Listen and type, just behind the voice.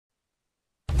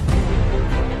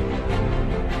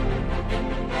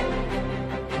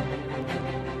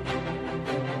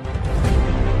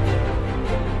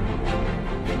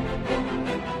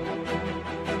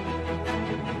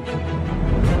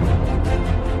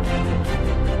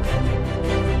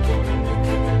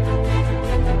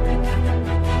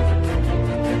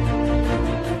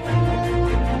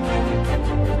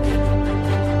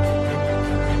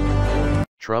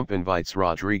Trump invites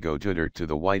Rodrigo Duterte to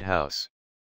the White House.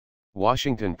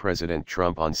 Washington President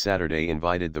Trump on Saturday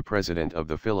invited the President of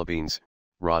the Philippines,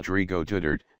 Rodrigo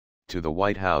Duterte, to the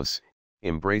White House,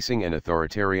 embracing an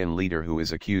authoritarian leader who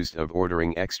is accused of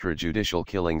ordering extrajudicial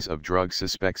killings of drug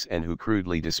suspects and who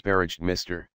crudely disparaged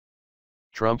Mr.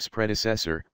 Trump's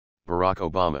predecessor, Barack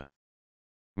Obama.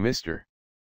 Mr.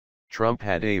 Trump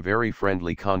had a very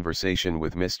friendly conversation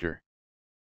with Mr.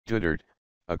 Duterte,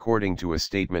 according to a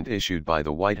statement issued by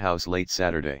the White House late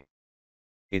Saturday.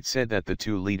 It said that the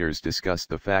two leaders discussed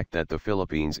the fact that the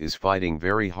Philippines is fighting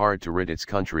very hard to rid its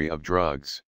country of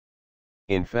drugs.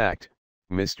 In fact,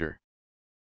 Mr.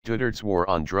 Duterte's war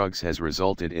on drugs has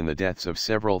resulted in the deaths of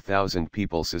several thousand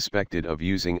people suspected of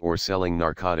using or selling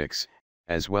narcotics,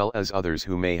 as well as others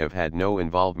who may have had no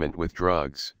involvement with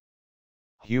drugs.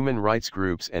 Human rights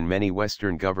groups and many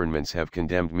Western governments have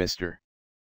condemned Mr.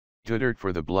 Duterte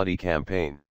for the bloody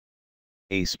campaign.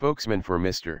 A spokesman for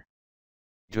Mr.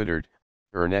 Duterte,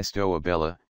 Ernesto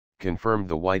Abella, confirmed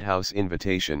the White House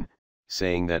invitation,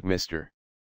 saying that Mr.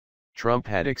 Trump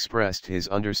had expressed his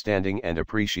understanding and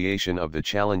appreciation of the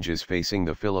challenges facing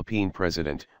the Philippine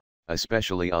president,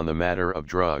 especially on the matter of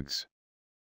drugs.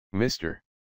 Mr.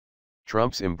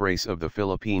 Trump's embrace of the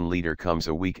Philippine leader comes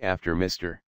a week after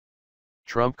Mr.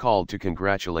 Trump called to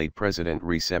congratulate President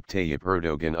Recep Tayyip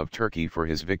Erdogan of Turkey for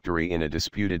his victory in a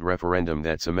disputed referendum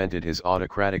that cemented his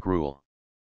autocratic rule.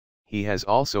 He has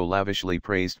also lavishly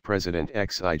praised President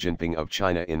Xi Jinping of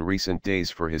China in recent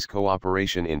days for his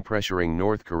cooperation in pressuring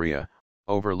North Korea,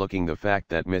 overlooking the fact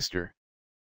that Mr.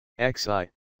 Xi,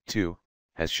 too,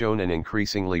 has shown an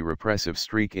increasingly repressive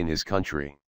streak in his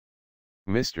country.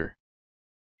 Mr.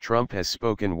 Trump has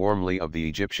spoken warmly of the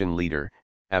Egyptian leader,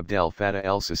 Abdel Fattah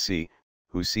el-Sisi,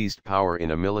 who seized power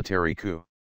in a military coup.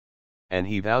 And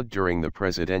he vowed during the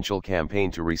presidential campaign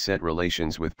to reset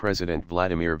relations with President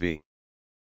Vladimir V.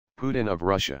 Putin of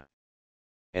Russia.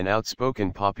 An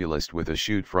outspoken populist with a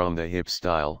shoot-from-the-hip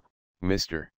style,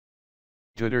 Mr.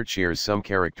 Duterte shares some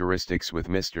characteristics with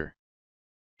Mr.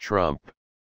 Trump.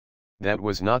 That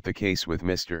was not the case with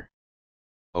Mr.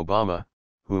 Obama,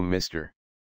 whom Mr.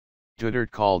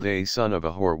 Duterte called a son of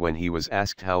a whore when he was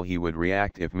asked how he would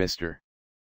react if Mr.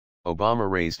 Obama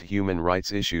raised human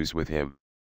rights issues with him.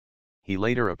 He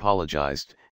later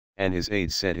apologized, and his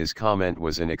aides said his comment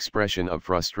was an expression of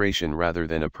frustration rather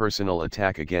than a personal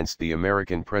attack against the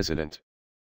American president.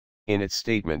 In its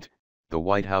statement, the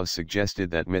White House suggested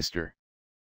that Mr.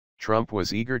 Trump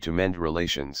was eager to mend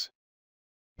relations.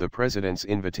 The president's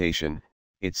invitation,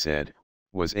 it said,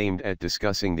 was aimed at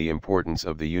discussing the importance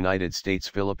of the United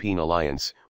States-Philippine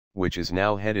alliance, which is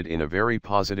now headed in a very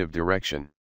positive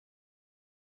direction.